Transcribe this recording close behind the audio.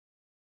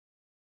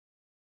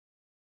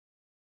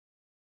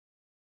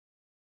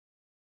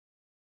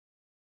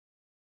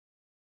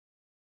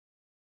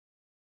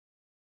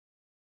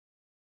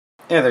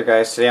Hey there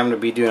guys, today I'm going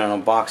to be doing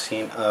an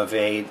unboxing of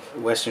a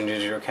Western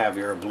Digital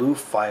Caviar Blue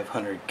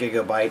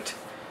 500GB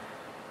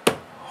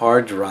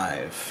hard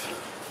drive.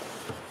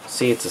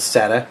 See, it's a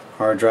SATA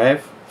hard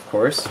drive, of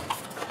course.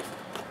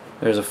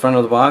 There's the front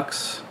of the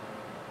box,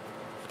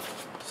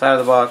 side of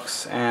the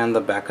box, and the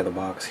back of the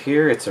box.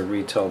 Here, it's a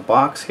retail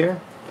box here.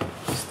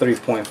 It's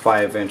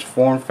 3.5 inch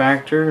form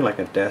factor, like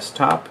a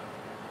desktop.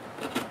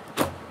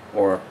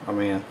 Or,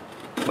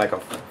 like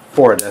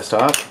for a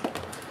desktop.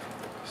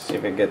 See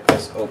if I get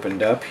this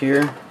opened up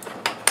here.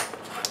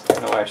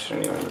 No, I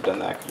shouldn't even have done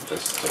that. I could have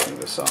just taken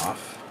this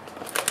off.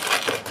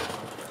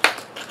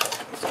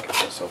 Let's get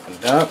this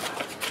opened up.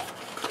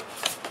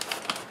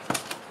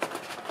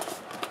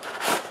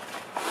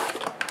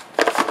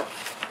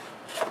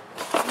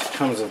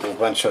 Comes with a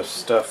bunch of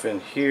stuff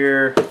in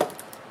here.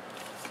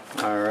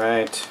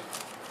 Alright.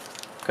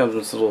 Comes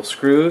with little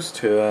screws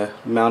to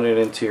mount it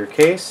into your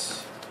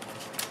case.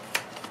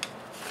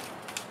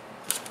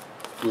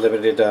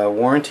 Limited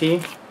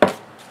warranty.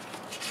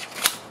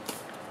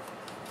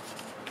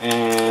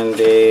 And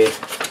a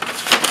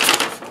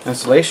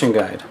installation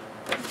guide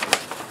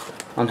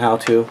on how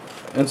to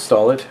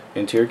install it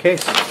into your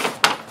case.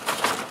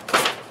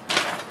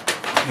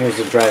 Here's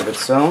the drive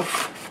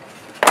itself.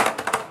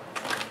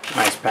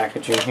 Nice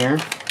packaging here.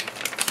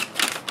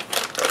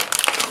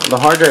 The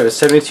hard drive is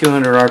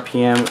 7200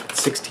 RPM,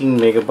 16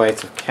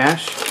 megabytes of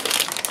cache.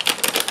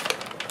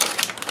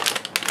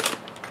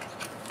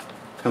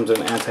 Comes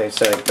in an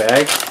anti-static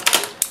bag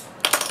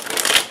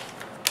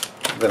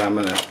that I'm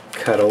going to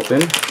cut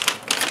open.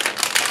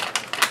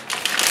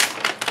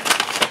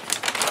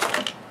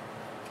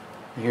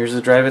 Here's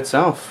the drive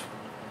itself.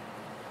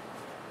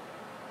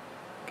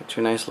 Get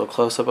you a nice little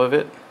close-up of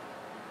it.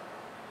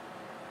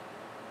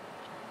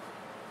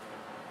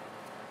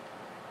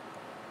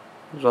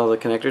 There's all the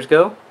connectors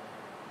go.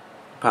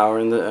 Power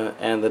and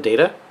the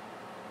data.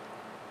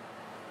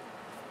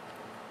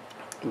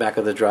 Back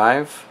of the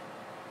drive.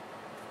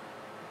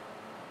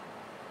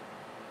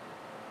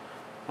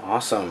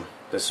 Awesome.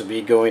 This will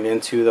be going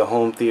into the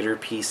home theater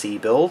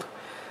PC build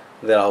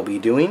that I'll be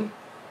doing.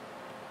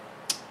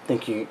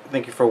 Thank you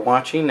for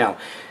watching. Now,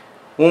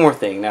 one more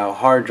thing. Now,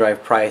 hard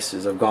drive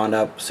prices have gone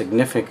up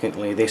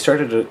significantly. They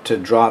started to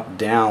drop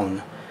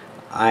down.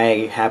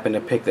 I happened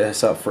to pick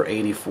this up for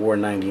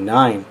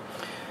 $84.99,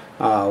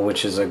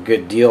 which is a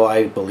good deal,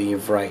 I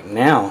believe, right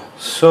now.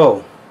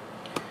 So,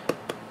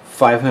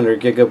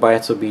 500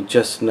 gigabytes will be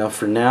just enough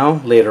for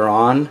now. Later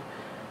on,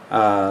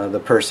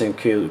 the person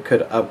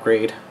could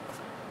upgrade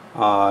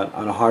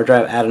on a hard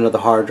drive, add another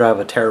hard drive,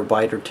 a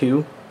terabyte or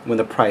two, when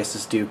the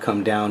prices do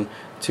come down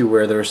to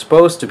where they're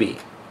supposed to be.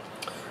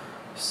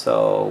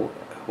 So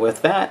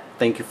with that,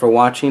 thank you for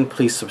watching.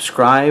 Please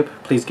subscribe.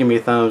 Please give me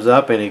a thumbs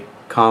up. Any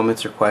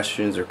comments or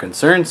questions or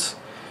concerns,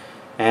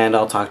 and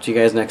I'll talk to you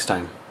guys next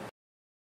time.